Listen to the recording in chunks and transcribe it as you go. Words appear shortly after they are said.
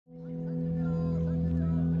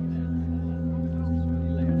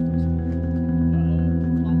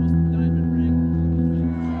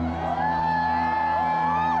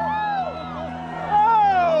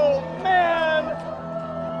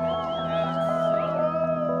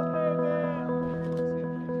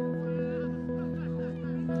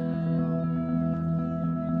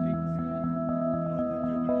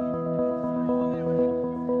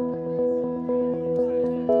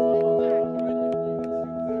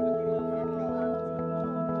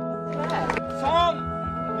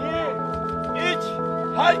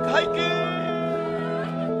Hiking!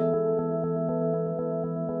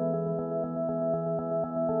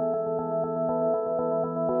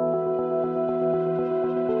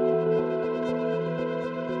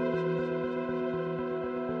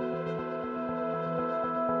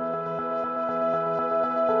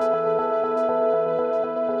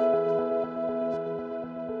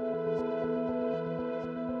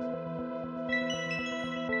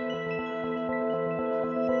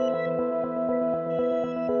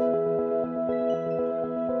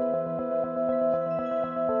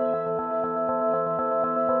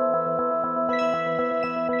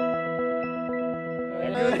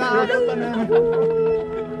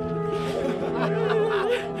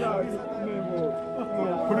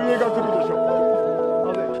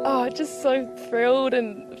 Oh, just so thrilled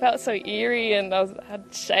and felt so eerie, and had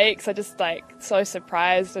shakes. I just so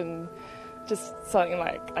surprised, and just something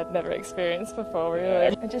like I'd never experienced before, really.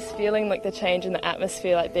 And just feeling like the change in the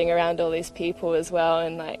atmosphere, like being around all these people as well,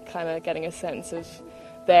 and like kind of getting a sense of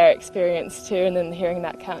their experience too, and then hearing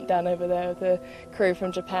that countdown over there with the crew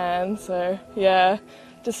from Japan. So yeah,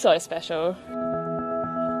 just so special.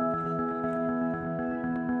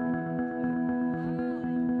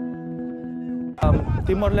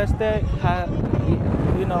 Timor-Leste has,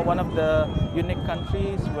 one of the unique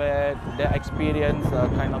countries where they experience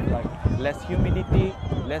kind of like less humidity,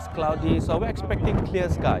 less cloudy, so we're expecting clear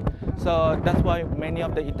sky. So that's why many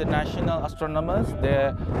of the international astronomers,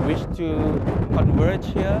 they wish to converge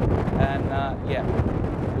here, and yeah,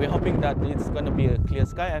 we're hoping that it's going to be a clear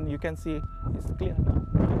sky, and you can see it's clear now.